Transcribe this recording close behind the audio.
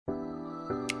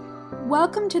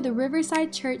Welcome to the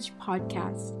Riverside Church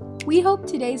podcast. We hope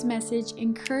today's message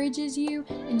encourages you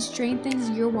and strengthens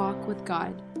your walk with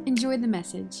God. Enjoy the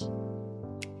message.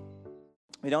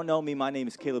 If you don't know me, my name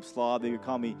is Caleb Slav. You can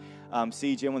call me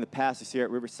CJ. I'm one of the pastors here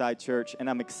at Riverside Church, and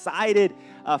I'm excited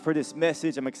for this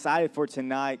message. I'm excited for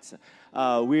tonight.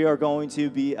 We are going to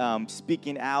be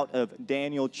speaking out of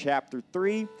Daniel chapter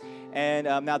 3, and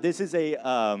now this is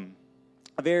a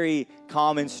very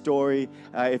common story.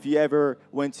 If you ever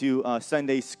went to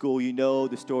Sunday school, you know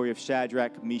the story of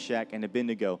Shadrach, Meshach, and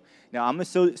Abednego. Now, I'm going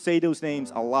to say those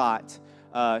names a lot,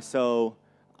 so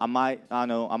I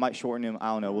might shorten them. I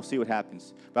don't know. We'll see what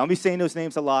happens. But I'll be saying those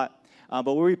names a lot.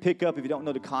 But where we pick up, if you don't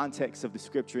know the context of the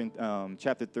scripture in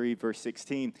chapter 3, verse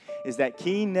 16, is that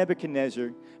King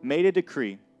Nebuchadnezzar made a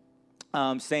decree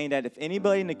saying that if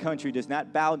anybody in the country does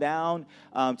not bow down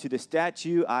to the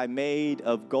statue I made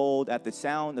of gold at the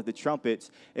sound of the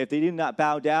trumpets, if they do not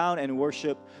bow down and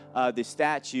worship the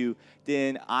statue,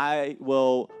 then I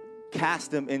will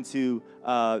cast them into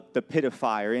the pit of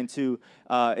fire, into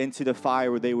the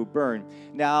fire where they would burn.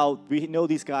 Now, we know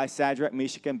these guys, Shadrach,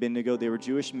 Meshach, and Abednego. They were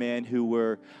Jewish men who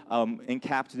were in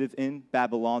captive in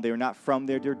Babylon. They were not from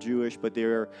there. They're Jewish, but they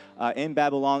were in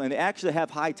Babylon. And they actually have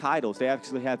high titles. They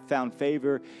actually have found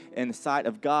favor in the sight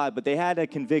of God. But they had a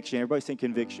conviction. Everybody saying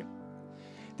conviction.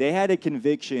 They had a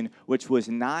conviction which was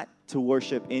not to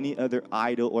worship any other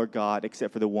idol or God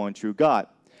except for the one true God.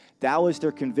 That was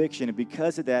their conviction, and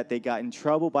because of that, they got in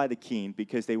trouble by the king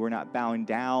because they were not bowing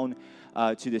down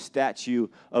to the statue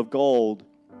of gold.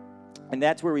 And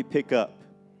that's where we pick up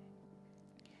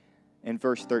in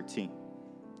verse 13.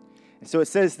 And so it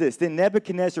says this: Then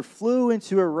Nebuchadnezzar flew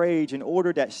into a rage and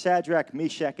ordered that Shadrach,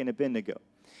 Meshach, and Abednego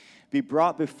be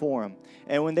brought before him.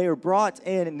 And when they were brought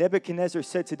in, Nebuchadnezzar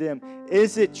said to them,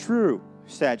 "Is it true,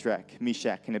 Shadrach,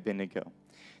 Meshach, and Abednego,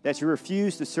 that you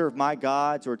refuse to serve my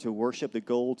gods or to worship the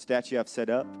gold statue I've set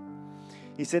up?"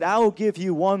 He said, "I will give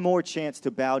you one more chance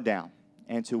to bow down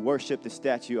and to worship the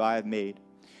statue I have made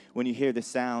when you hear the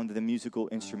sound of the musical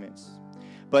instruments.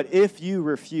 But if you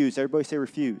refuse," everybody say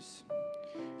refuse,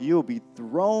 "you will be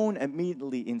thrown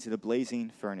immediately into the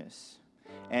blazing furnace.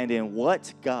 And in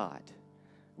what God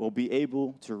will be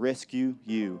able to rescue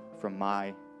you from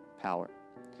my power?"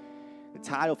 The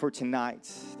title for tonight,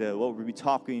 what we'll be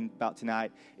talking about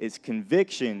tonight, is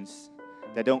Convictions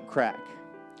That Don't Crack.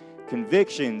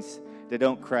 Convictions that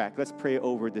don't crack. Let's pray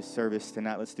over this service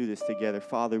tonight. Let's do this together.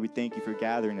 Father, we thank you for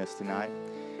gathering us tonight.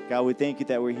 God, we thank you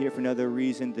that we're here for no other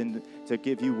reason than to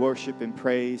give you worship and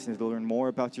praise and to learn more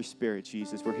about your Spirit,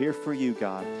 Jesus. We're here for you,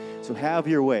 God. So have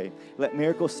your way. Let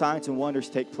miracles, signs, and wonders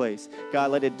take place.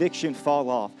 God, let addiction fall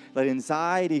off. Let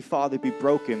anxiety, Father, be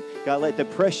broken. God, let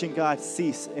depression, God,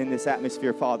 cease in this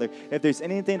atmosphere, Father. If there's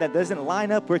anything that doesn't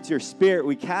line up with your Spirit,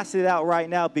 we cast it out right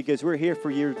now because we're here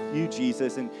for you,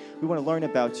 Jesus, and we want to learn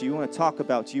about you. We want to talk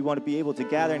about you. We want to be able to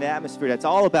gather in an atmosphere that's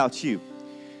all about you.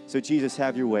 So, Jesus,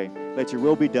 have your way. Let your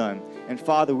will be done. And,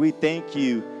 Father, we thank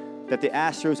you that the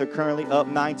Astros are currently up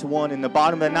 9-1 in the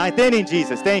bottom of the ninth inning,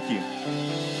 Jesus. Thank you.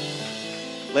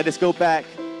 Let us go back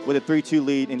with a 3-2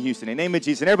 lead in Houston. In the name of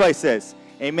Jesus. And everybody says,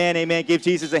 amen, amen. Give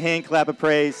Jesus a hand clap of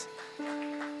praise.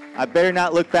 I better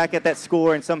not look back at that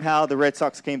score and somehow the Red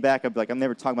Sox came back. I'll be like, I'm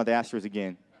never talking about the Astros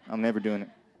again. I'm never doing it.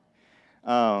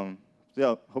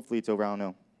 So hopefully it's over. I don't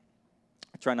know.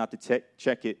 I try not to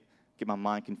check it, get my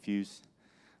mind confused.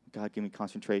 God, give me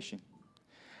concentration.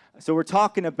 So we're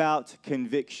talking about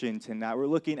conviction tonight. We're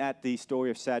looking at the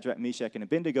story of Shadrach, Meshach, and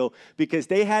Abednego because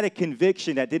they had a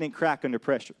conviction that didn't crack under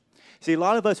pressure. See, a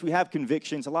lot of us, we have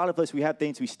convictions. A lot of us, we have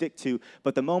things we stick to.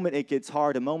 But the moment it gets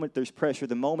hard, the moment there's pressure,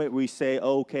 the moment we say,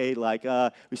 okay,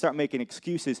 we start making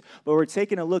excuses. But we're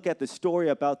taking a look at the story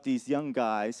about these young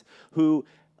guys who,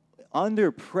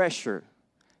 under pressure,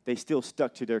 they still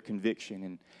stuck to their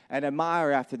conviction and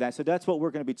admire after that. So that's what we're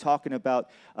going to be talking about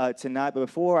tonight. But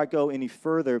before I go any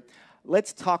further,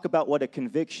 let's talk about what a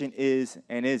conviction is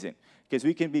and isn't, because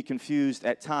we can be confused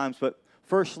at times. But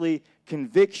firstly,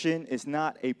 conviction is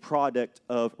not a product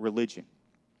of religion.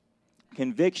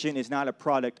 Conviction is not a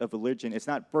product of religion. It's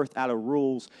not birthed out of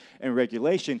rules and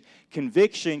regulation.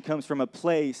 Conviction comes from a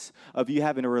place of you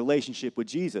having a relationship with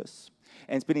Jesus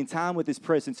and spending time with his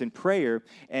presence in prayer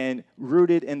and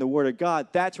rooted in the Word of God.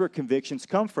 That's where convictions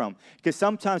come from. Because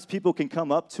sometimes people can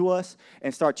come up to us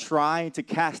and start trying to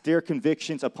cast their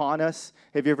convictions upon us.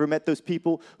 Have you ever met those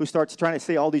people who start trying to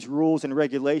say all these rules and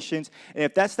regulations? And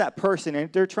if that's that person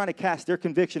and they're trying to cast their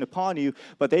conviction upon you,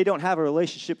 but they don't have a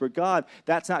relationship with God,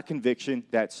 that's not conviction,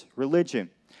 that's religion.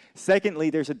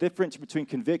 Secondly, there's a difference between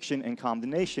conviction and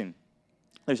condemnation.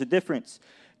 There's a difference.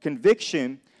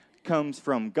 Conviction comes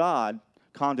from God.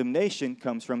 Condemnation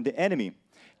comes from the enemy.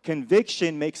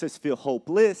 Conviction makes us feel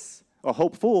hopeless or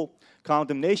hopeful.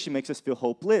 Condemnation makes us feel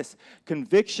hopeless.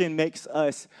 Conviction makes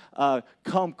us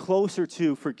come closer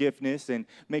to forgiveness and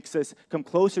makes us come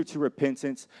closer to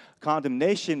repentance.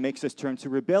 Condemnation makes us turn to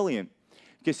rebellion.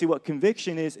 You see, what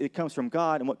conviction is, it comes from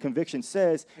God, and what conviction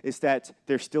says is that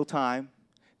there's still time,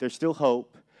 there's still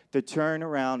hope to turn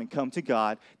around and come to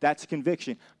God. That's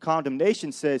conviction.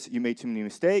 Condemnation says you made too many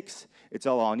mistakes, it's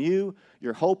all on you,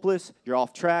 you're hopeless, you're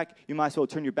off track, you might as well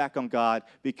turn your back on God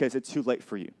because it's too late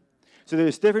for you. So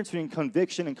there's a difference between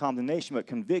conviction and condemnation, but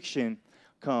conviction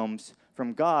comes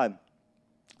from God.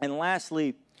 And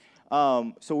lastly,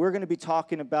 so we're going to be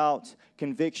talking about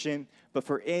conviction, but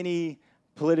for any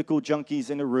political junkies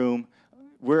in the room,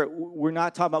 we're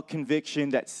not talking about conviction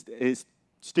that is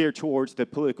steered towards the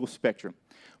political spectrum.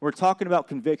 We're talking about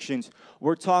convictions.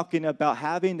 We're talking about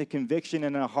having the conviction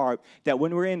in our heart that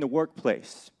when we're in the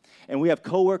workplace and we have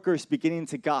coworkers beginning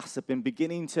to gossip and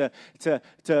beginning to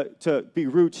be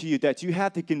rude to you, that you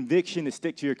have the conviction to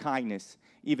stick to your kindness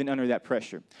even under that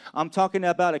pressure. I'm talking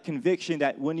about a conviction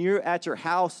that when you're at your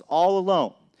house all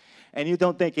alone, and you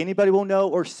don't think anybody will know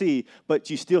or see, but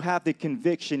you still have the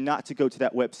conviction not to go to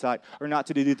that website or not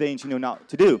to do the things you know not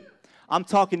to do. I'm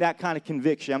talking that kind of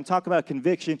conviction. I'm talking about a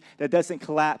conviction that doesn't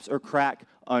collapse or crack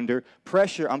under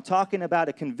pressure. I'm talking about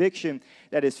a conviction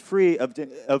that is free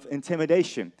of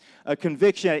intimidation, a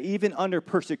conviction that even under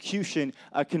persecution,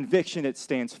 a conviction that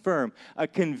stands firm, a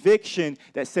conviction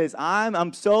that says,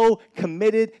 I'm so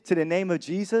committed to the name of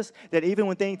Jesus that even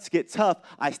when things get tough,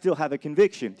 I still have a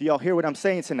conviction. Do y'all hear what I'm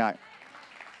saying tonight?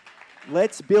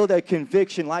 Let's build a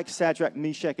conviction like Shadrach,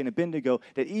 Meshach, and Abednego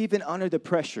that even under the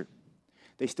pressure,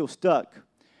 they still stuck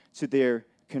to their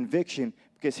conviction.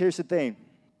 Because here's the thing.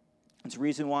 It's the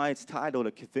reason why it's titled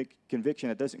a conviction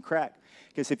that doesn't crack.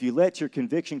 Because if you let your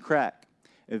conviction crack,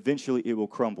 eventually it will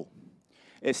crumble.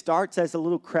 It starts as a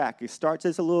little crack. It starts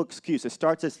as a little excuse. It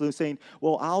starts as saying,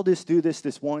 well, I'll just do this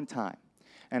one time,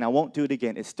 and I won't do it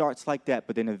again. It starts like that,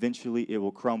 but then eventually it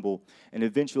will crumble, and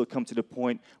eventually it'll come to the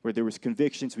point where there was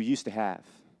convictions we used to have.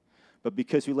 But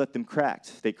because we let them crack,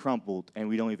 they crumbled, and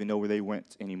we don't even know where they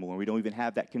went anymore. We don't even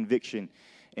have that conviction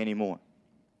anymore.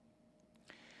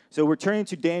 So we're turning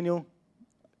to Daniel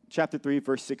chapter 3,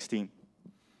 verse 16.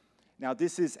 Now,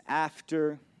 this is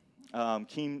after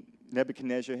King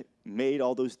Nebuchadnezzar made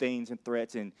all those things and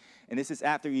threats, and this is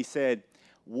after he said,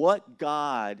 what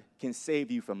God can save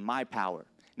you from my power?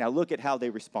 Now, look at how they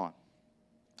respond.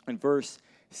 In verse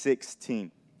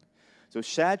 16. So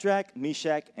Shadrach,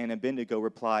 Meshach, and Abednego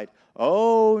replied,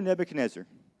 "O Nebuchadnezzar,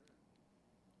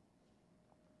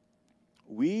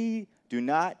 we do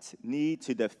not need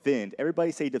to defend."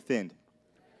 Everybody say defend.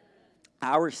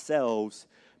 "Ourselves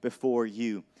before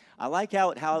you." I like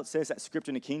how it says that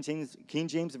scripture in the King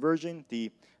James Version,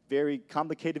 the very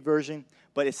complicated version,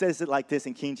 but it says it like this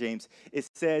in King James. It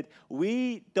said,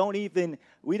 we don't even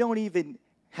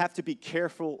have to be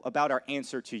careful about our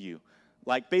answer to you.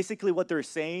 Like, basically what they're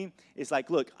saying is like,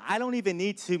 look, I don't even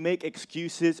need to make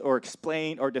excuses or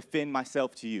explain or defend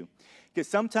myself to you. Because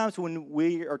sometimes when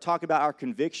we are talking about our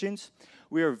convictions,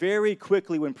 we are very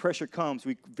quickly, when pressure comes,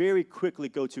 we very quickly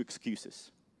go to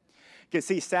excuses. Because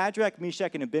see, Shadrach,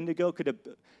 Meshach, and Abednego could have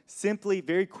simply,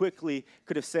 very quickly,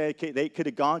 could have said, okay, they could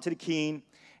have gone to the king,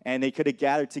 and they could have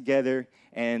gathered together,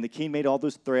 and the king made all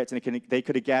those threats, and they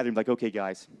could have gathered and like, okay,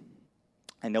 guys,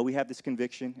 I know we have this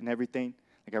conviction and everything,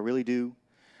 like I really do,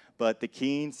 but the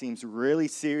king seems really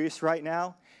serious right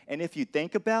now. And if you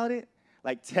think about it,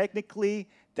 like technically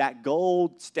that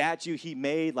gold statue he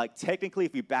made, like technically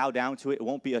if we bow down to it, it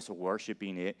won't be us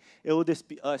worshiping it. It will just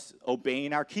be us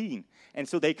obeying our king. And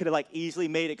so they could have like easily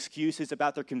made excuses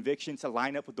about their convictions to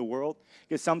line up with the world.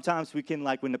 Because sometimes we can,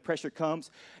 like when the pressure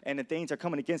comes and the things are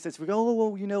coming against us, we go, oh,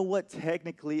 well, you know what,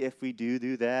 technically if we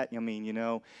do that, I mean, you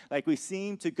know, like we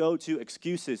seem to go to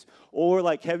excuses. Or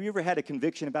like, have you ever had a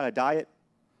conviction about a diet?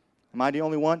 Am I the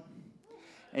only one?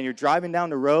 And you're driving down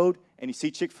the road and you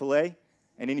see Chick-fil-A,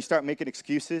 and then you start making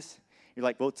excuses. You're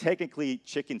like, well, technically,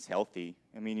 chicken's healthy.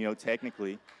 I mean, you know,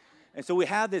 technically. And so we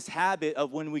have this habit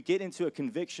of when we get into a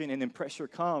conviction and then pressure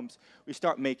comes, we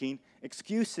start making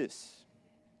excuses.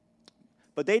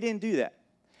 But they didn't do that.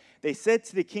 They said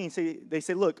to the king, they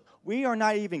said, look, we are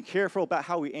not even careful about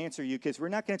how we answer you because we're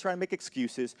not going to try to make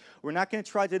excuses. We're not going to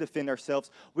try to defend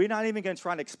ourselves. We're not even going to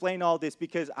try to explain all this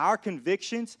because our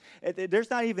convictions,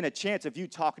 there's not even a chance of you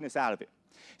talking us out of it.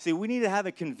 See, we need to have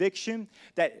a conviction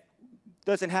that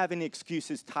doesn't have any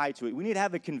excuses tied to it. We need to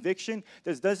have a conviction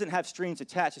that doesn't have strings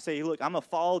attached to say, hey, look, I'm going to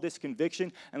follow this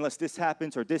conviction unless this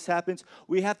happens or this happens.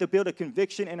 We have to build a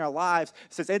conviction in our lives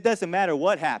that says it doesn't matter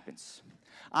what happens.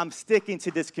 I'm sticking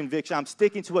to this conviction. I'm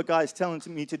sticking to what God is telling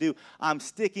me to do. I'm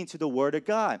sticking to the Word of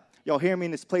God. Y'all hear me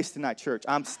in this place tonight, church.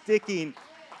 I'm sticking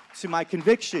to my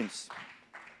convictions.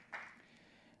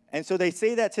 And so they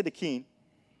say that to the king,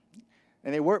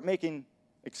 and they weren't making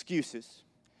excuses.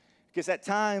 Because at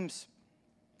times,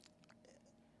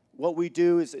 what we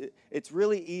do is it's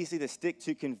really easy to stick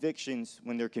to convictions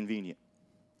when they're convenient.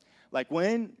 Like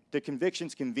when the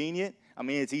conviction's convenient, I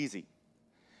mean, it's easy.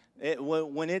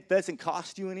 When it doesn't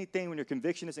cost you anything, when your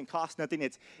conviction doesn't cost nothing,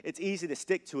 it's easy to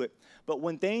stick to it. But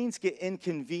when things get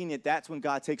inconvenient, that's when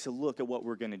God takes a look at what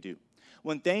we're going to do.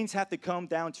 When things have to come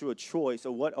down to a choice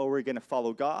of what are we going to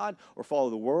follow God or follow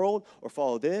the world or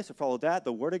follow this or follow that,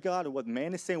 the Word of God or what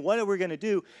man is saying, what are we going to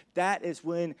do? That is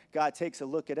when God takes a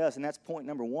look at us. And that's point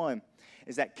number one,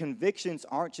 is that convictions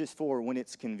aren't just for when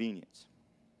it's convenient.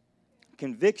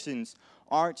 Convictions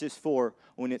aren't just for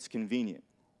when it's convenient.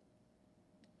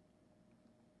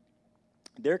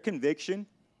 Their conviction,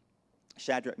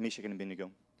 Shadrach, Meshach, and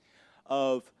Abednego,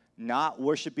 of not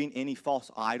worshiping any false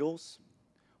idols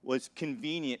was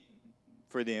convenient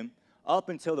for them up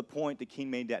until the point the king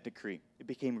made that decree. It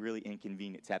became really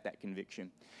inconvenient to have that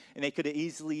conviction. And they could have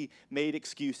easily made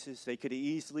excuses. They could have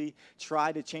easily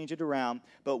tried to change it around.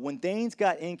 But when things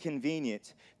got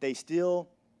inconvenient, they still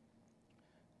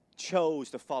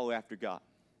chose to follow after God.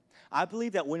 I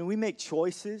believe that when we make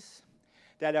choices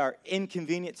that are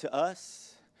inconvenient to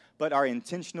us, but are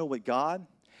intentional with God,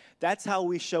 that's how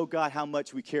we show God how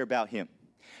much we care about Him.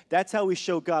 That's how we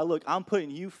show God, look, I'm putting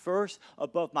you first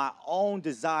above my own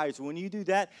desires. When you do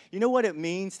that, you know what it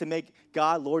means to make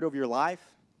God Lord over your life?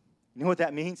 You know what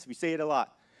that means? We say it a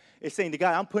lot. It's saying to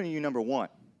God, I'm putting you number one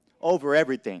over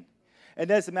everything. It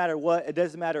doesn't matter what, it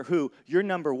doesn't matter who, you're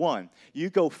number one. You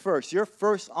go first. You're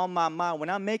first on my mind. When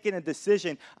I'm making a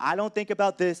decision, I don't think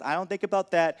about this, I don't think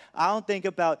about that, I don't think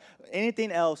about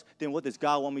anything else, then what does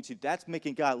God want me to do? That's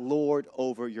making God Lord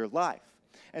over your life.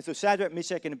 And so Shadrach,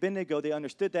 Meshach, and Abednego, they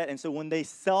understood that. And so when they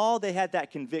saw they had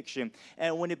that conviction,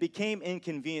 and when it became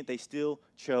inconvenient, they still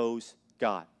chose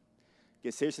God.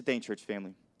 Because here's the thing, church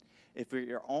family. If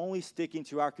we're only sticking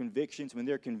to our convictions when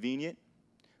they're convenient,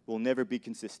 we'll never be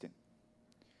consistent.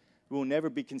 We will never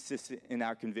be consistent in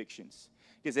our convictions.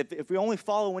 Because if we only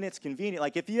follow when it's convenient,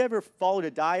 like if you ever followed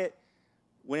a diet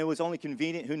when it was only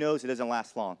convenient, who knows, it doesn't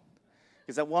last long.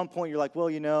 Because at one point you're like, well,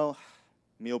 you know,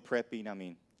 meal prepping, I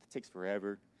mean, it takes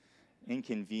forever,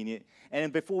 inconvenient. And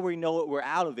then before we know it, we're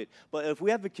out of it. But if we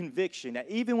have a conviction that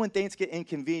even when things get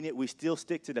inconvenient, we still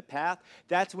stick to the path,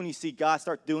 that's when you see God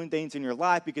start doing things in your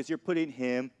life because you're putting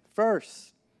Him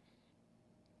first.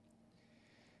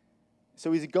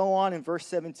 So he's go on in verse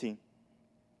 17.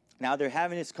 Now they're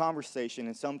having this conversation,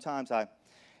 and sometimes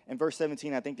in verse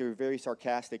 17, I think they're very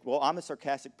sarcastic. Well, I'm a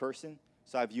sarcastic person,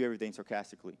 so I view everything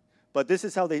sarcastically. But this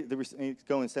is how they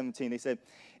go in 17. They said,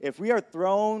 if we are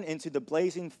thrown into the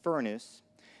blazing furnace,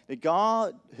 the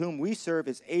God whom we serve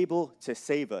is able to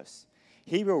save us.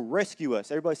 He will rescue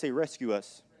us. Everybody say rescue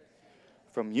us.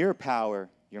 From your power,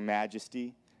 your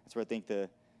majesty. That's where I think the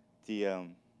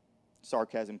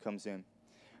sarcasm comes in.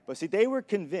 But see, they were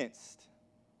convinced.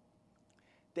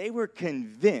 They were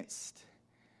convinced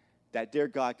that their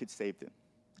God could save them.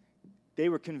 They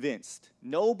were convinced.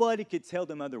 Nobody could tell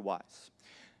them otherwise.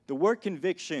 The word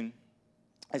conviction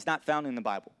is not found in the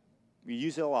Bible. We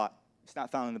use it a lot. It's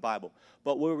not found in the Bible.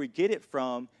 But where we get it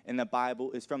from in the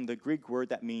Bible is from the Greek word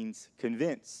that means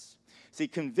convince. See,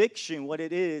 conviction, what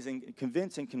it is, and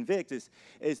convince and convict,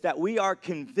 is that we are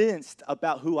convinced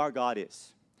about who our God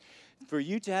is. For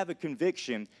you to have a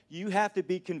conviction, you have to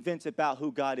be convinced about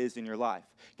who God is in your life.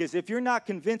 Because if you're not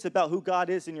convinced about who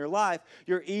God is in your life,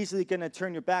 you're easily going to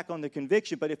turn your back on the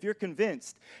conviction. But if you're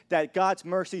convinced that God's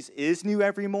mercies is new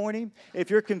every morning, if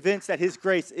you're convinced that His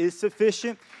grace is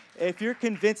sufficient, if you're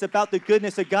convinced about the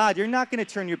goodness of God, you're not going to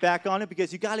turn your back on it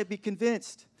because you got to be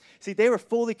convinced. See, they were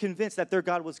fully convinced that their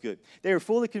God was good. They were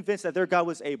fully convinced that their God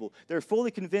was able. They were fully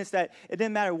convinced that it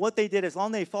didn't matter what they did, as long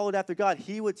as they followed after God,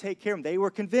 He would take care of them. They were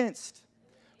convinced,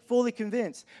 fully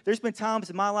convinced. There's been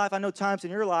times in my life, I know times in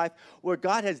your life, where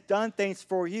God has done things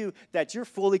for you that you're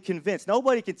fully convinced.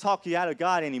 Nobody can talk you out of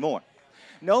God anymore.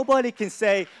 Nobody can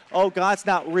say, oh, God's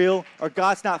not real, or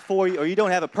God's not for you, or you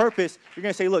don't have a purpose. You're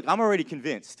going to say, look, I'm already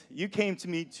convinced. You came to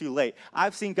me too late.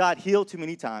 I've seen God heal too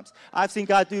many times. I've seen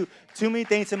God do too many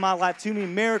things in my life, too many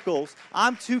miracles.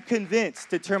 I'm too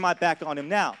convinced to turn my back on Him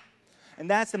now. And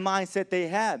that's the mindset they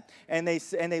had. And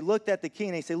they looked at the king,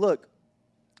 and they said, look,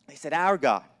 they said, our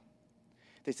God.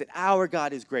 They said, our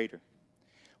God is greater.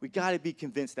 We got to be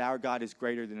convinced that our God is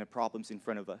greater than the problems in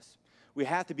front of us. We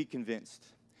have to be convinced.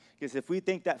 Because if we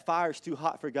think that fire is too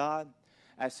hot for God,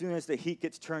 as soon as the heat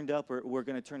gets turned up, we're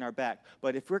going to turn our back.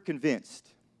 But if we're convinced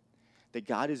that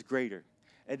God is greater,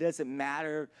 it doesn't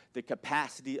matter the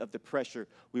capacity of the pressure,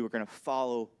 we were going to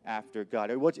follow after God.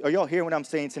 Are y'all hearing what I'm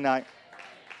saying tonight?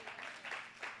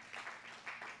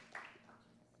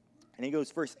 And he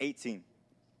goes, verse 18.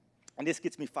 And this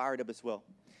gets me fired up as well.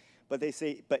 But they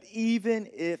say, but even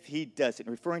if he doesn't,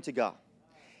 referring to God,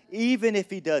 even if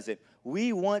he doesn't,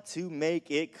 we want to make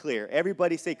it clear.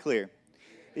 Everybody say clear.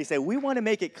 They say, we want to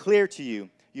make it clear to you,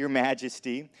 your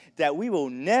majesty, that we will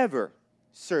never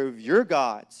serve your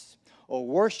gods or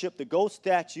worship the gold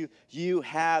statue you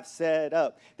have set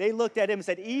up. They looked at him and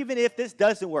said, even if this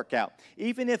doesn't work out,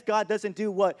 even if God doesn't do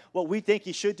what we think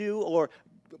he should do or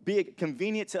be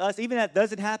convenient to us, even if that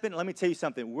doesn't happen, let me tell you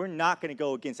something. We're not going to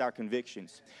go against our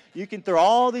convictions. You can throw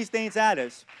all these things at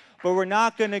us, but we're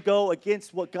not going to go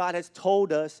against what God has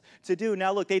told us to do.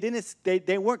 Now, look,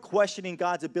 they weren't questioning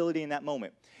God's ability in that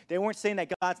moment. They weren't saying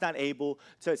that God's not able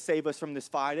to save us from this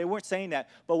fire. They weren't saying that.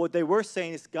 But what they were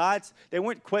saying is they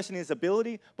weren't questioning his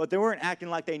ability, but they weren't acting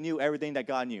like they knew everything that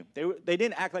God knew. They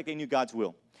didn't act like they knew God's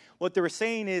will. What they were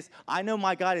saying is, I know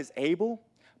my God is able,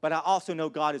 but I also know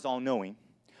God is all-knowing.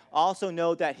 I also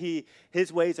know that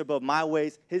his ways are above my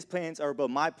ways. His plans are above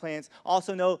my plans. I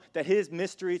also know that his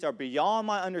mysteries are beyond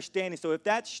my understanding. So if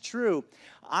that's true,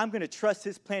 I'm going to trust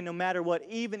his plan no matter what,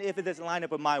 even if it doesn't line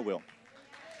up with my will.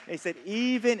 They said,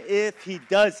 even if he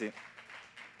doesn't,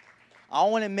 I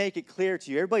want to make it clear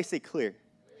to you. Everybody say clear.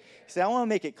 He said, I want to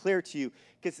make it clear to you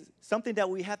because something that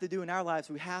we have to do in our lives,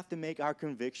 we have to make our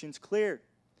convictions clear.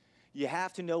 You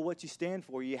have to know what you stand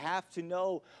for. You have to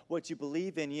know what you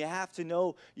believe in. You have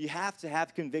to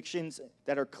have convictions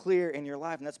that are clear in your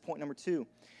life. And that's point number 2,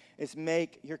 is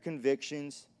make your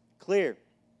convictions clear.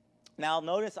 Now,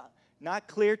 notice, not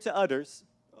clear to others,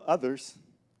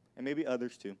 and maybe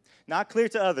others too. Not clear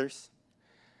to others,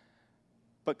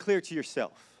 but clear to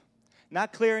yourself.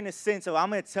 Not clear in the sense of I'm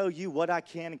going to tell you what I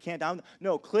can and can't.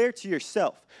 No, clear to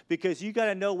yourself because you got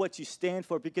to know what you stand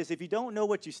for. Because if you don't know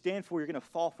what you stand for, you're going to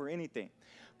fall for anything.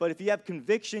 But if you have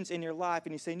convictions in your life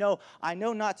and you say, no, I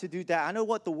know not to do that. I know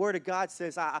what the Word of God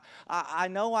says. I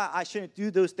know I shouldn't do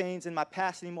those things in my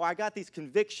past anymore. I got these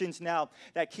convictions now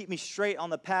that keep me straight on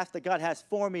the path that God has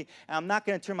for me. And I'm not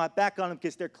going to turn my back on them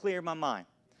because they're clear in my mind.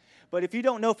 But if you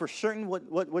don't know for certain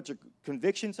what your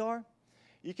convictions are,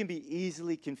 you can be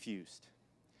easily confused.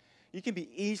 You can be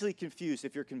easily confused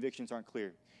if your convictions aren't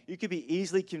clear. You can be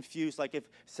easily confused. Like if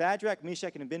Shadrach,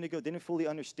 Meshach, and Abednego didn't fully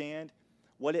understand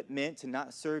what it meant to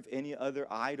not serve any other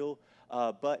idol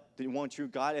but the one true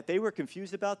God, if they were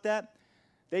confused about that,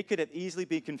 they could have easily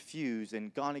been confused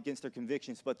and gone against their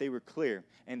convictions, but they were clear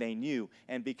and they knew.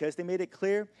 And because they made it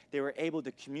clear, they were able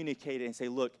to communicate it and say,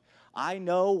 look, I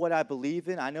know what I believe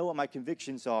in. I know what my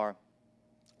convictions are.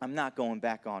 I'm not going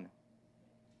back on it.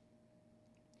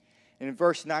 And in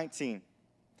verse 19,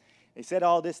 they said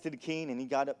all this to the king, and he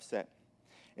got upset.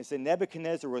 It said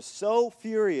Nebuchadnezzar was so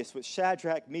furious with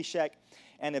Shadrach, Meshach,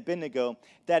 and Abednego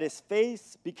that his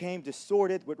face became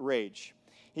distorted with rage.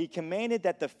 He commanded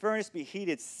that the furnace be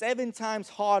heated 7 times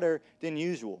hotter than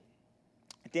usual.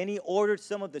 Then he ordered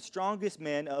some of the strongest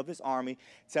men of his army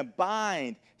to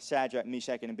bind Shadrach,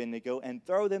 Meshach, and Abednego and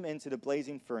throw them into the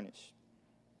blazing furnace.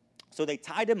 So they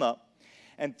tied him up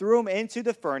and threw them into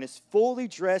the furnace, fully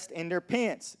dressed in their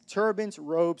pants, turbans,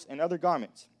 robes, and other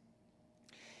garments.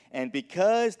 And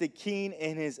because the king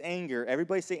in his anger,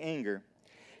 everybody say anger,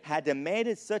 had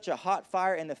demanded such a hot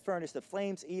fire in the furnace, the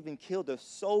flames even killed the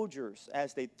soldiers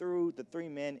as they threw the 3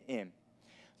 men in.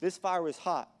 This fire was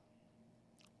hot.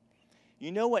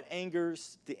 You know what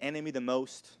angers the enemy the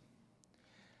most?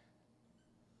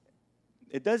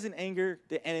 It doesn't anger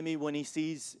the enemy when he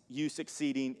sees you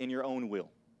succeeding in your own will.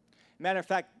 Matter of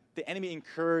fact, the enemy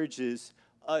encourages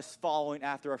us following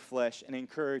after our flesh and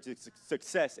encourages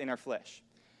success in our flesh.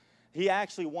 He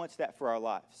actually wants that for our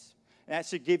lives. And that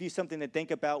should give you something to think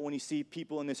about when you see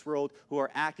people in this world who are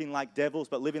acting like devils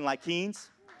but living like kings.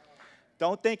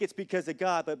 Don't think it's because of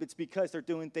God, but it's because they're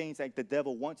doing things like the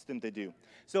devil wants them to do.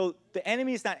 So the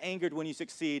enemy is not angered when you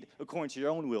succeed according to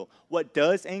your own will. What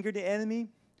does anger the enemy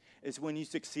is when you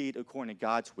succeed according to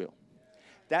God's will.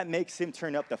 That makes him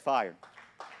turn up the fire.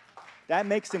 That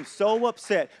makes him so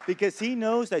upset because he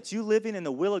knows that you living in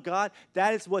the will of God,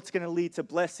 that is what's going to lead to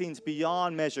blessings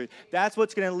beyond measure. That's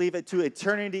what's going to lead it to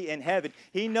eternity in heaven.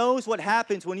 He knows what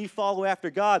happens when you follow after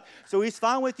God. So he's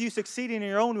fine with you succeeding in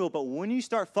your own will, but when you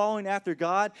start following after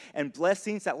God and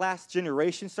blessings that last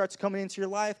generation starts coming into your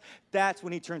life, that's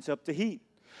when he turns up the heat.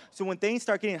 So when things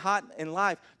start getting hot in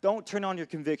life, don't turn on your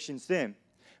convictions then.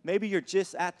 Maybe you're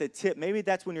just at the tip. Maybe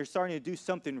that's when you're starting to do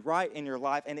something right in your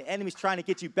life, and the enemy's trying to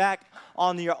get you back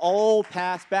on your old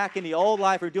past, back in the old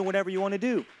life, or doing whatever you want to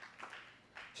do.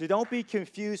 So don't be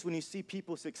confused when you see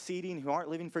people succeeding who aren't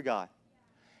living for God,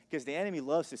 because the enemy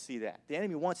loves to see that. The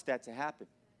enemy wants that to happen.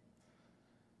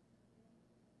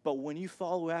 But when you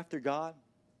follow after God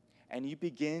and you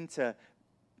begin to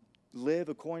live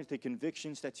according to the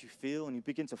convictions that you feel, and you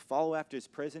begin to follow after His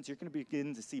presence, you're going to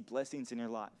begin to see blessings in your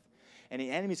life. And the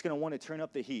enemy's going to want to turn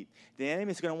up the heat. The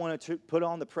enemy's going to want to put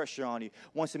on the pressure on you.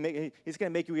 He's going to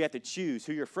make you have to choose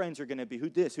who your friends are going to be, who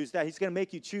this, who's that. He's going to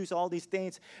make you choose all these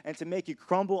things and to make you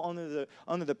crumble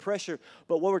under the pressure.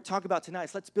 But what we're talking about tonight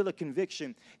is let's build a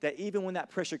conviction that even when that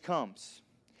pressure comes,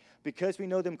 because we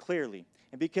know them clearly,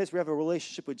 and because we have a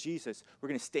relationship with Jesus, we're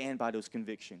going to stand by those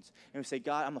convictions. And we say,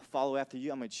 God, I'm going to follow after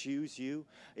you. I'm going to choose you.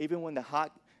 Even when the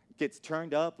hot gets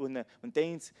turned up, when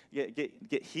things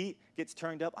get heat gets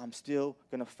turned up, I'm still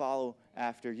going to follow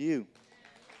after you.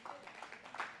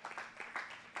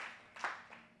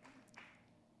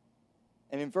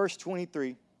 And in verse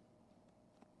 23,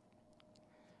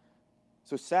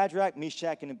 so Shadrach,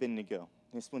 Meshach, and Abednego,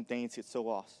 this is when things get so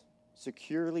awesome,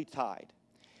 securely tied,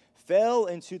 fell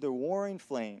into the roaring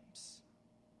flames.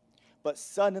 But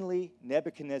suddenly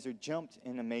Nebuchadnezzar jumped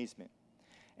in amazement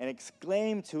and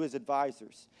exclaimed to his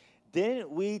advisors,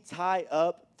 "Didn't we tie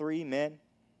up 3 men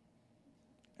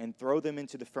and throw them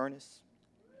into the furnace?"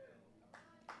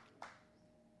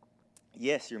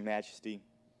 "Yes, your majesty,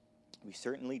 we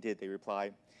certainly did," they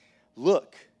replied.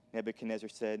 "Look," Nebuchadnezzar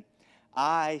said,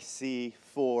 "I see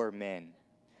 4 men,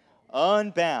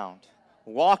 unbound,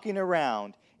 walking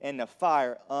around in the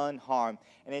fire unharmed."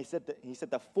 And he said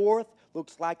the 4th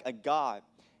looks like a god.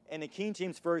 In the King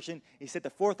James Version, he said the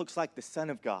 4th looks like the Son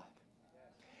of God.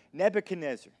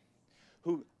 Nebuchadnezzar,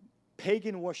 who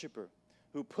pagan worshiper,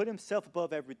 who put himself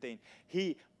above everything,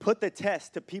 he put the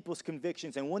test to people's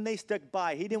convictions. And when they stuck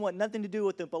by, he didn't want nothing to do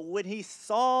with them. But when he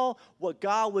saw what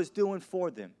God was doing for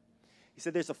them, he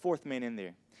said there's a 4th man in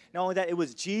there. Not only that, it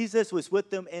was Jesus was with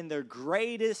them in their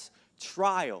greatest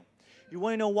trial. You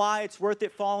want to know why it's worth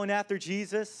it following after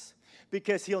Jesus?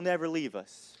 Because He'll never leave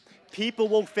us. People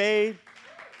will fade,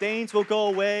 things will go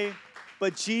away,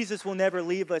 but Jesus will never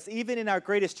leave us. Even in our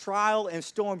greatest trial and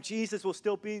storm, Jesus will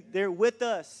still be there with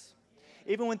us.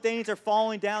 Even when things are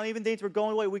falling down, even things are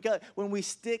going away, when we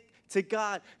stick to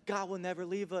God, God will never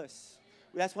leave us.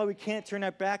 That's why we can't turn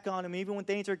our back on Him, even when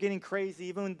things are getting crazy,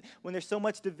 even when there's so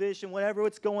much division, whatever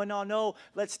what's going on. No,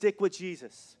 let's stick with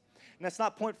Jesus. And let's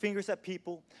not point fingers at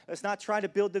people. Let's not try to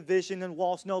build division and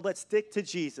walls. No, let's stick to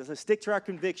Jesus. Let's stick to our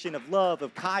conviction of love,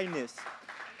 of kindness.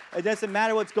 It doesn't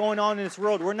matter what's going on in this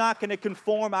world. We're not going to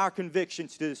conform our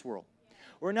convictions to this world.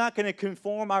 We're not going to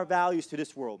conform our values to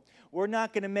this world. We're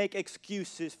not going to make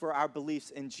excuses for our beliefs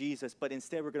in Jesus, but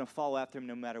instead we're going to follow after Him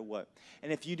no matter what.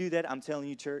 And if you do that, I'm telling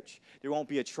you, church, there won't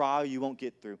be a trial you won't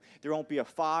get through. There won't be a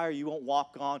fire you won't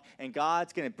walk on, and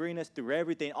God's going to bring us through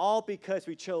everything, all because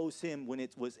we chose Him when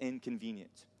it was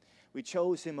inconvenient. We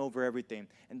chose Him over everything,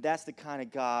 and that's the kind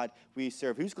of God we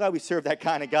serve. Who's glad we serve that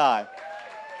kind of God?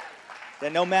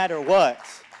 That no matter what.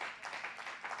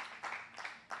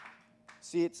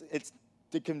 See, it's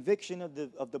the conviction of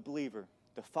the believer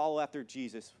to follow after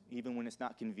Jesus even when it's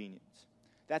not convenient.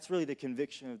 That's really the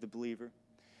conviction of the believer.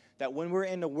 That when we're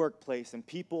in the workplace and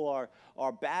people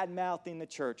are bad-mouthing the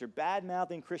church or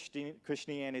bad-mouthing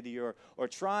Christianity or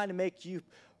trying to make you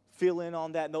feel in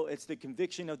on that, no, it's the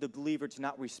conviction of the believer to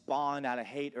not respond out of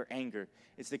hate or anger.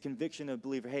 It's the conviction of the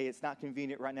believer, hey, it's not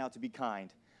convenient right now to be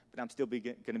kind, but I'm still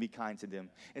going to be kind to them.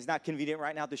 It's not convenient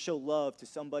right now to show love to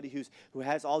somebody who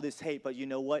has all this hate, but you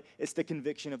know what? It's the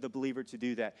conviction of the believer to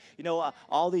do that. You know,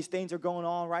 all these things are going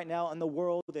on right now in the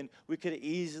world, and we could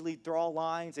easily draw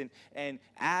lines and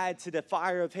add to the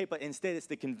fire of hate, but instead it's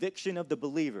the conviction of the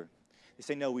believer. They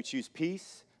say, no, we choose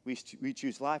peace, we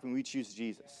choose life, and we choose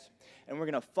Jesus. And we're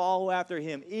going to follow after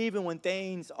Him even when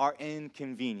things are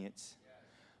inconvenient.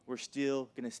 We're still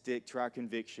going to stick to our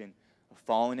conviction of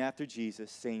following after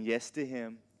Jesus, saying yes to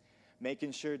Him,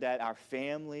 making sure that our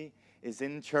family is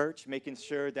in church, making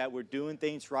sure that we're doing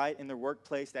things right in the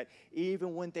workplace, that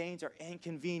even when things are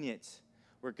inconvenient,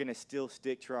 we're going to still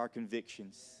stick to our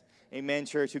convictions. Amen,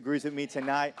 church. Who agrees with me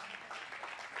tonight?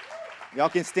 Y'all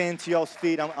can stand to y'all's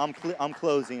feet. I'm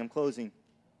closing.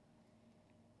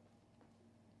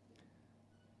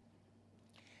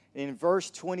 In verse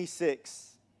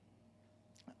 26,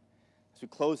 as we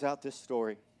close out this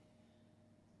story,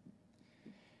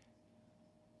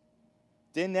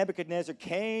 then Nebuchadnezzar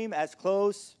came as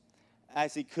close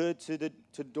as he could to the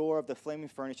door of the flaming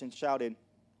furnace and shouted,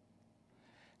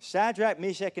 "Shadrach,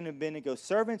 Meshach, and Abednego,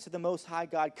 servants of the Most High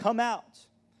God, come out."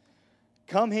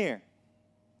 come here.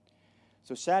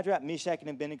 So Shadrach, Meshach, and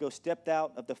Abednego stepped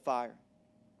out of the fire.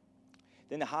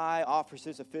 Then the high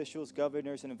officers, officials,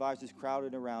 governors, and advisors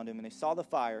crowded around him, and they saw the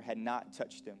fire had not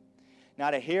touched him.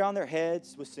 Not a hair on their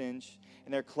heads was singed,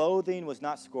 and their clothing was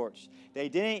not scorched. They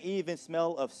didn't even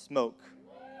smell of smoke.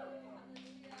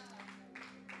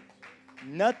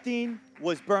 Nothing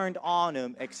was burned on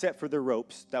them except for the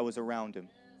ropes that was around them.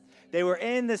 They were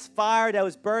in this fire that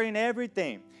was burning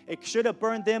everything. It should have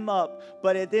burned them up,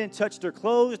 but it didn't touch their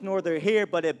clothes nor their hair,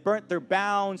 but it burnt their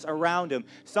bounds around them.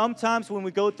 Sometimes when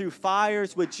we go through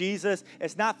fires with Jesus,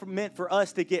 it's not meant for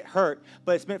us to get hurt,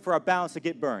 but it's meant for our bounds to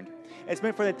get burned. It's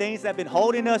meant for the things that have been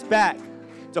holding us back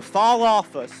to fall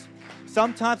off us.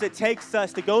 Sometimes it takes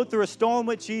us to go through a storm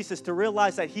with Jesus to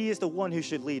realize that He is the one who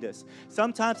should lead us.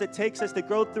 Sometimes it takes us to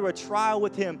go through a trial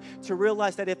with Him to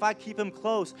realize that if I keep Him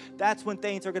close, that's when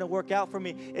things are going to work out for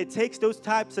me. It takes those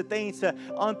types of things to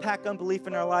unpack unbelief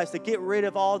in our lives, to get rid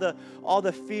of all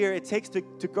the fear. It takes to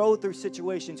go through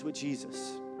situations with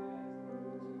Jesus.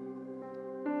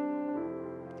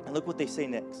 And look what they say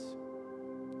next.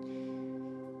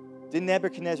 Then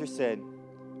Nebuchadnezzar said,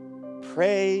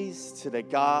 "Praise to the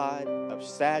God of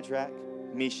Shadrach,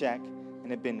 Meshach,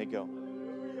 and Abednego."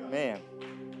 Man.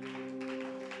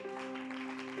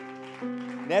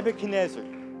 Nebuchadnezzar,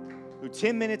 who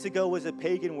 10 minutes ago was a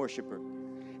pagan worshiper,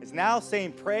 is now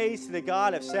saying praise to the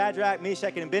God of Shadrach,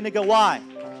 Meshach, and Abednego. Why?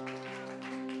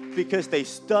 Because they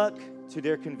stuck to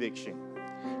their conviction.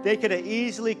 They could have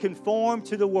easily conformed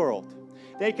to the world.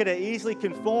 They could have easily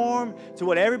conformed to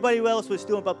what everybody else was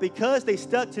doing, but because they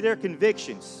stuck to their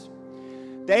convictions,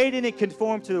 they didn't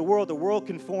conform to the world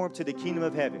conformed to the kingdom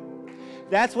of heaven.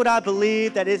 That's what I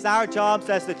believe that is our jobs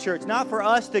as the church. Not for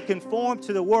us to conform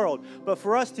to the world, but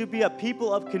for us to be a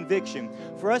people of conviction.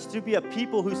 For us to be a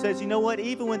people who says, you know what,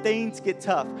 even when things get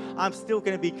tough, I'm still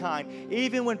going to be kind.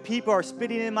 Even when people are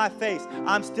spitting in my face,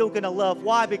 I'm still going to love.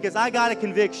 Why? Because I got a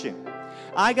conviction.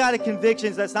 I got a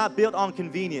conviction that's not built on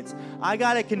convenience. I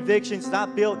got a conviction that's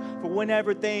not built for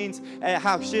whenever things,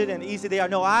 how shit and easy they are.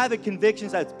 No, I have a conviction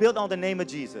that's built on the name of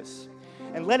Jesus.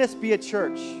 And let us be a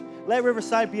church. Let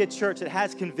Riverside be a church that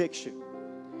has conviction.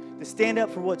 To stand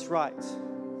up for what's right.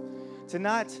 To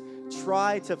not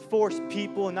try to force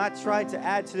people and not try to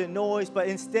add to the noise, but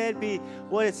instead be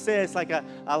what it says, like a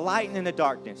light in the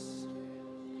darkness.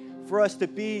 For us to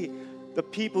be the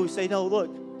people who say, no,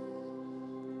 look,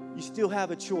 you still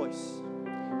have a choice.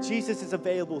 Jesus is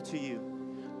available to you.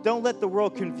 Don't let the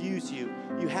world confuse you.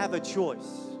 You have a choice.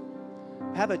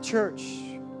 Have a church.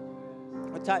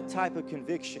 A type of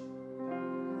conviction.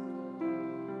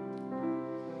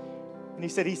 And he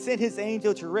said he sent his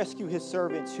angel to rescue his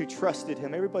servants who trusted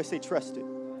him. Everybody say trusted.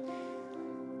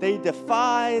 They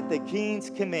defied the king's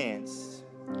commands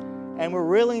and were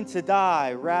willing to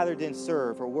die rather than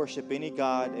serve or worship any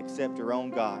God except their own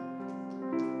God.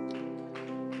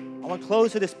 I want to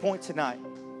close with this point tonight,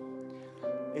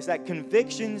 is that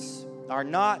convictions are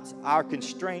not our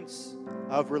constraints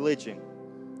of religion,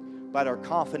 but our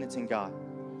confidence in God.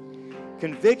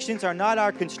 Convictions are not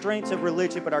our constraints of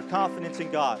religion, but our confidence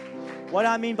in God. What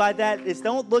I mean by that is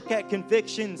don't look at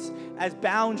convictions as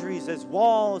boundaries, as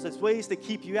walls, as ways to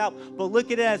keep you out, but look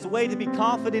at it as a way to be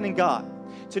confident in God.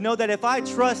 To know that if I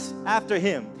trust after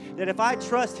Him, that if I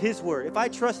trust His word, if I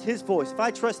trust His voice, if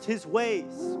I trust His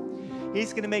ways,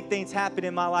 He's going to make things happen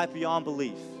in my life beyond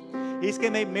belief. He's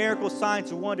going to make miracles, signs,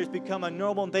 and wonders become a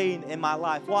normal thing in my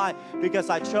life. Why? Because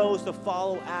I chose to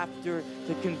follow after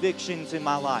the convictions in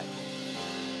my life.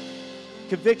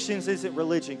 Convictions isn't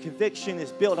religion. Conviction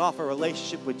is built off a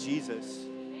relationship with Jesus.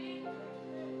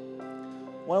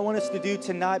 What I want us to do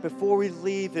tonight before we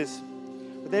leave is,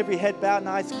 with every head bowed and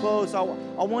eyes closed, I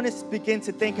want us to begin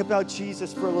to think about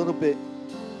Jesus for a little bit.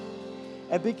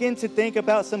 And begin to think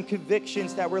about some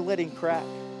convictions that we're letting crack.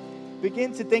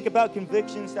 Begin to think about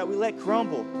convictions that we let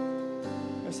crumble.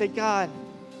 And say, God,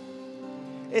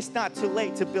 it's not too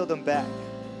late to build them back.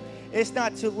 It's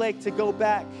not too late to go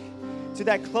back to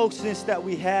that closeness that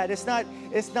we had. It's not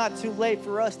too late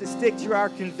for us to stick to our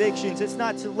convictions. It's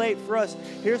not too late for us.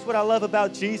 Here's what I love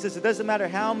about Jesus. It doesn't matter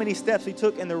how many steps we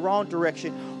took in the wrong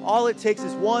direction. All it takes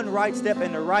is one right step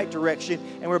in the right direction,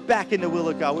 and we're back in the will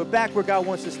of God. We're back where God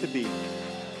wants us to be.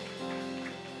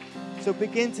 So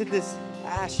begin to just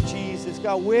ask Jesus,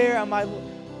 God, where am I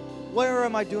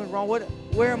doing wrong?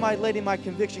 Where am I letting my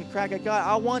conviction crack? God,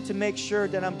 I want to make sure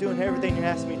that I'm doing everything you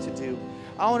asked me to do.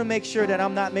 I want to make sure that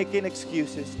I'm not making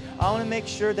excuses. I want to make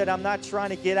sure that I'm not trying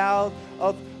to get out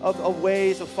of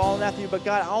ways of following after you. But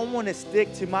God, I want to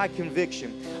stick to my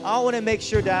conviction. I want to make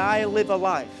sure that I live a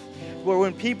life where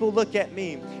when people look at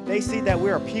me, they see that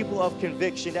we are people of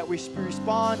conviction, that we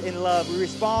respond in love, we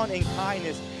respond in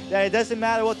kindness, that it doesn't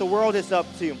matter what the world is up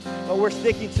to, but we're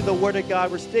sticking to the Word of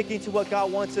God. We're sticking to what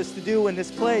God wants us to do in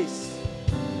this place.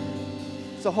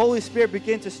 So Holy Spirit,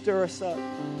 begin to stir us up.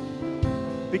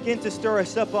 Begin to stir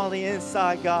us up on the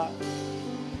inside, God.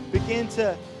 Begin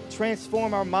to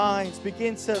transform our minds.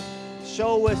 Begin to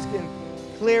show us in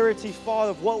clarity,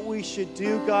 Father, of what we should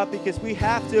do, God, because we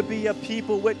have to be a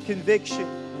people with conviction.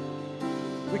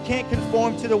 We can't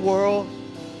conform to the world.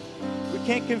 We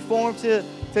can't conform to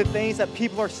things that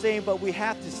people are saying, but we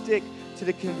have to stick to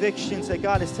the convictions that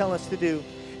God is telling us to do.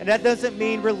 And that doesn't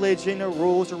mean religion or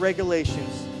rules or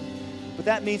regulations, but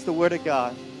that means the Word of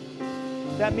God.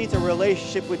 That means a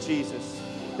relationship with Jesus.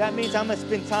 That means I'm going to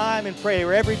spend time in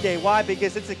prayer every day. Why?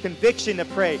 Because it's a conviction to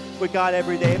pray with God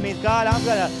every day. It means, God, I'm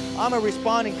going to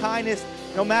respond in kindness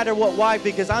no matter what. Why?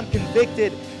 Because I'm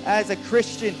convicted as a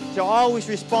Christian to always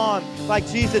respond like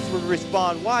Jesus would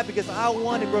respond. Why? Because I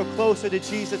want to grow closer to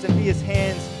Jesus and be his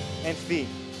hands and feet.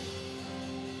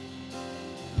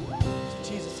 So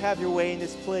Jesus, have your way in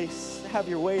this place. Have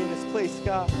your way in this place,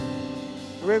 God.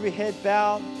 Where every head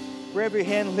bowed, where every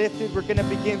hand lifted, we're going to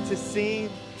begin to sing.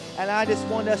 And I just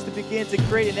want us to begin to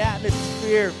create an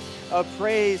atmosphere of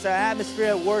praise, an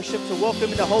atmosphere of worship, to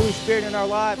welcome the Holy Spirit in our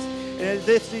lives. And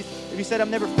if you said, I've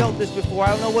never felt this before, I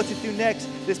don't know what to do next,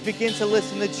 just begin to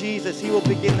listen to Jesus. He will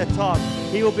begin to talk.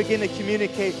 He will begin to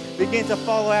communicate. Begin to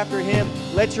follow after him.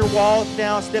 Let your walls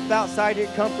down. Step outside your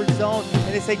comfort zone.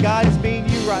 And then say, God, it's me and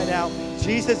you right now.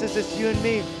 Jesus, is just you and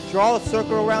me. Draw a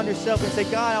circle around yourself and say,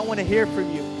 God, I want to hear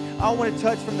from you. I want to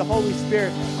touch from the Holy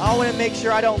Spirit. I want to make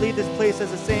sure I don't leave this place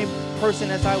as the same person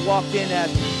as I walked in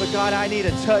as. But God, I need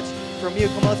a touch from you.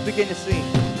 Come on, let's begin to sing.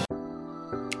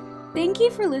 Thank you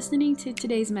for listening to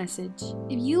today's message.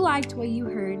 If you liked what you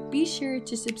heard, be sure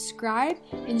to subscribe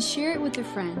and share it with a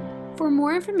friend. For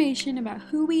more information about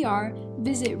who we are,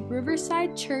 visit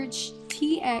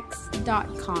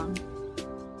riversidechurchtx.com.